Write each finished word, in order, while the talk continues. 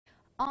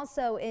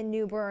Also in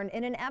New Bern,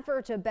 in an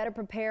effort to better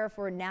prepare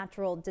for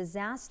natural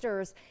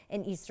disasters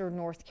in eastern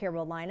North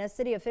Carolina,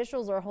 city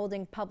officials are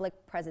holding public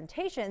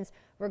presentations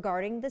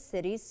regarding the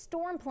city's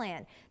storm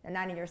plan. Now,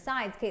 9 on Your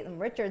Side's Caitlin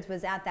Richards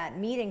was at that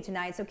meeting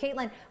tonight. So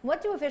Caitlin,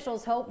 what do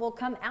officials hope will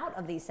come out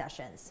of these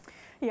sessions?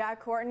 Yeah,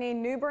 Courtney,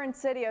 New Bern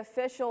city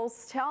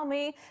officials tell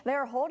me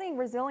they're holding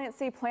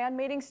resiliency plan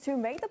meetings to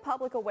make the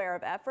public aware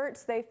of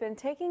efforts they've been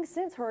taking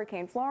since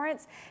Hurricane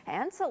Florence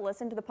and to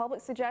listen to the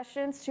public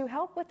suggestions to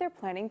help with their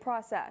planning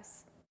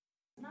process.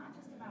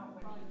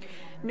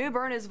 New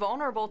Bern is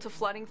vulnerable to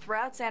flooding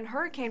threats, and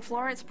Hurricane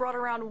Florence brought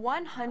around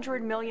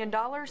 $100 million in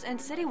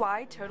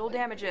citywide total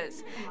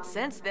damages.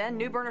 Since then,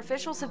 New Bern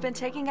officials have been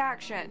taking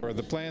action.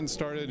 The plan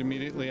started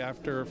immediately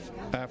after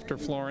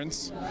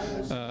Florence.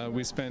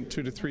 We spent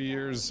 2 to 3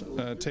 years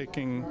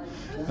taking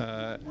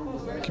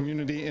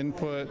community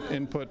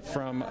input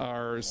from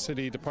our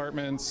city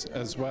departments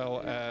as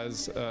well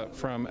as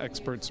from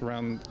experts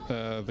around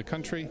the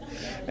country,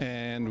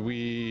 and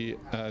we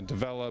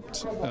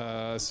developed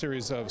a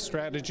series of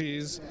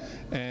strategies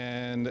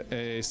and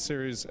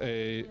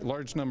a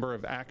large number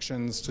of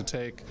actions to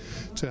take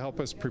to help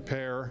us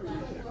prepare,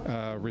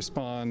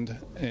 respond,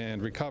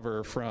 and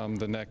recover from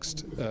the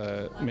next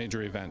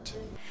major event.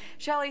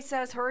 Shelley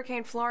says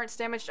Hurricane Florence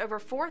damaged over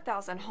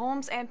 4,000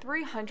 homes and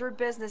 300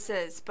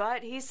 businesses,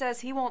 but he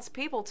says he wants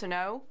people to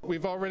know.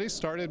 We've already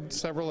started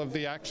several of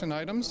the action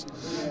items.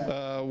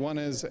 One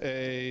is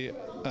a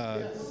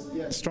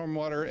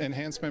stormwater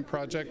enhancement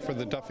project for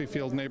the Duffy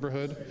Field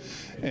neighborhood,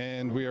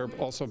 and we are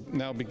also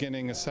now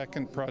beginning a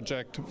second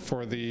project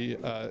for the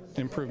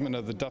improvement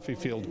of the Duffy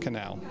Field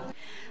Canal.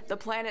 The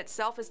plan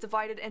itself is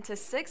divided into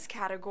 6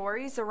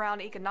 categories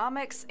around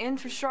economics,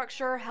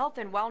 infrastructure, health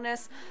and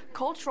wellness,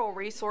 cultural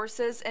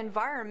resources,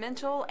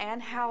 environmental,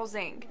 and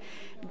housing.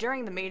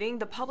 During the meeting,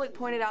 the public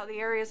pointed out the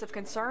areas of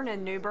concern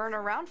in New Bern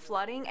around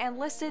flooding and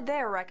listed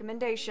their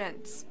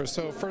recommendations.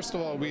 So first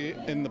of all,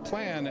 in the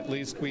plan at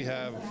least, we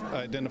have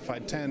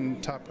identified 10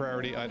 top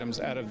priority items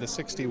out of the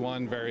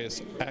 61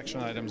 various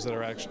action items that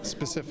are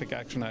specific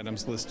action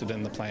items listed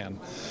in the plan.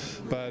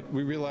 But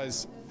we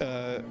realize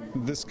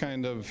this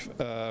kind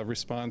of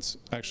response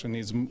actually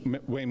needs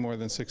way more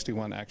than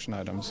 61 action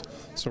items.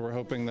 So we're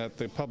hoping that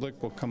the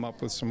public will come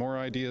up with some more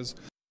ideas.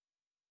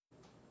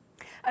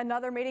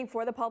 Another meeting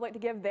for the public to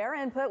give their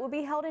input will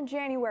be held in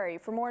January.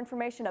 For more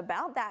information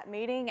about that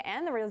meeting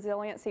and the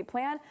resiliency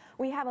plan,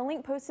 we have a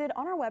link posted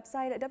on our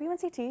website at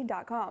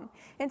WNCT.com.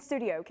 In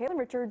studio, Caitlin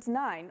Richards,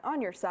 9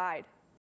 on Your Side.